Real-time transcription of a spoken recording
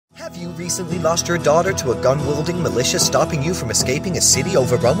Have you recently lost your daughter to a gun-wielding militia stopping you from escaping a city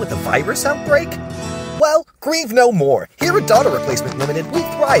overrun with a virus outbreak? Well, grieve no more. Here at Daughter Replacement Ltd, we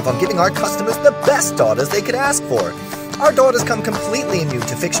thrive on giving our customers the best daughters they could ask for. Our daughters come completely immune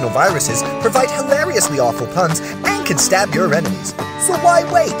to fictional viruses, provide hilariously awful puns, and can stab your enemies. So why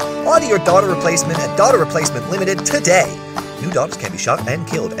wait? Order your daughter replacement at Daughter Replacement Ltd today. New daughters can be shot and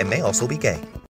killed and may also be gay.